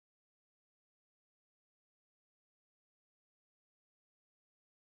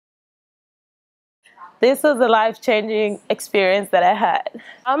This is a life-changing experience that I had.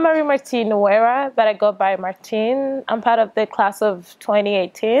 I'm Martine Uwera, but I go by Martine. I'm part of the class of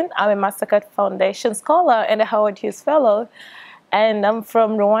 2018. I'm a MasterCard Foundation Scholar and a Howard Hughes Fellow, and I'm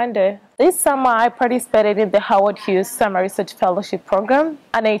from Rwanda. This summer, I participated in the Howard Hughes Summer Research Fellowship Program,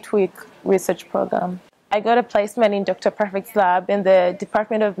 an 8-week research program. I got a placement in Dr. Perfect's lab in the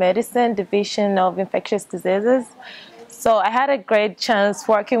Department of Medicine, Division of Infectious Diseases. So I had a great chance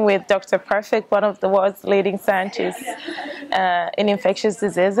working with Dr. Perfect, one of the world's leading scientists in infectious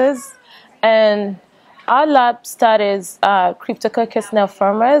diseases. And our lab studies Cryptococcus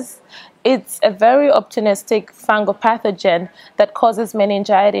neoformans. It's a very opportunistic fungal pathogen that causes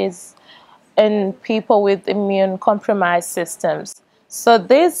meningitis in people with immune-compromised systems. So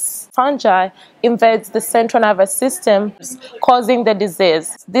this fungi invades the central nervous system, causing the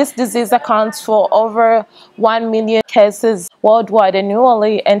disease. This disease accounts for over 1 million cases worldwide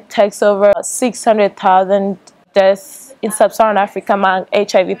annually and takes over 600,000 deaths in sub-Saharan Africa among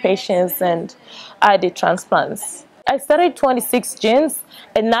HIV patients and ID transplants. I studied 26 genes,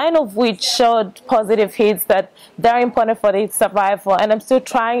 and 9 of which showed positive hits that they're important for its survival, and I'm still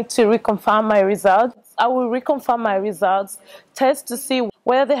trying to reconfirm my results. I will reconfirm my results, test to see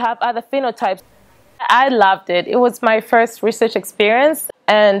whether they have other phenotypes. I loved it. It was my first research experience,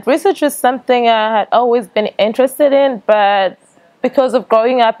 and research was something I had always been interested in, but because of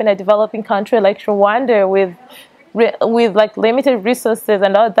growing up in a developing country like Rwanda with like limited resources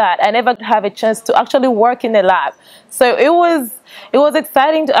and all that, I never have a chance to actually work in a lab. So it was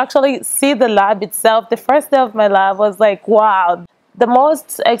exciting to actually see the lab itself. The first day of my lab was like, wow. The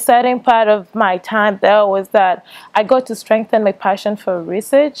most exciting part of my time there was that I got to strengthen my passion for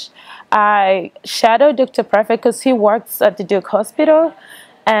research. I shadowed Dr. Perfect because he works at the Duke Hospital,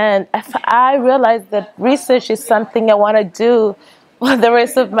 and I realized that research is something I want to do for the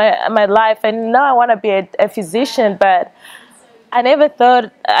rest of my life. And now I want to be a physician, but I never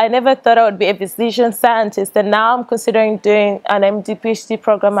thought I would be a physician scientist, and now I'm considering doing an MD PhD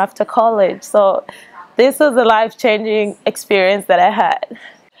program after college. So this was a life-changing experience that I had.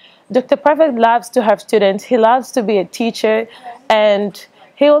 Dr. Perfect loves to have students. He loves to be a teacher, and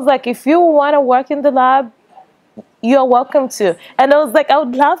he was like, if you want to work in the lab, you're welcome to. And I was like, I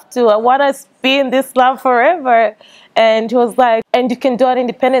would love to. I want to be in this lab forever. And he was like, and you can do an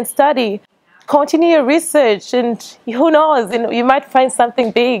independent study. Continue your research, and who knows, you might find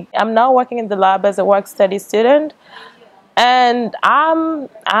something big. I'm now working in the lab as a work-study student, and I'm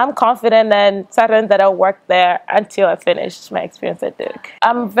confident and certain that I'll work there until I finish my experience at Duke.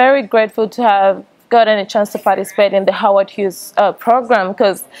 I'm very grateful to have gotten a chance to participate in the Howard Hughes program,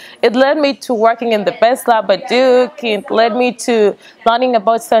 because it led me to working in the best lab at Duke. It led me to learning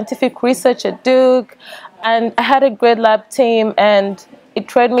about scientific research at Duke, and I had a great lab team, and it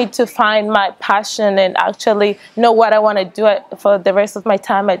trained me to find my passion and actually know what I want to do for the rest of my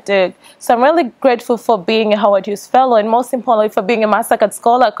time at Duke. So I'm really grateful for being a Howard Hughes Fellow, and most importantly for being a MasterCard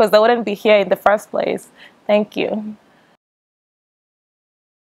Scholar, because I wouldn't be here in the first place. Thank you.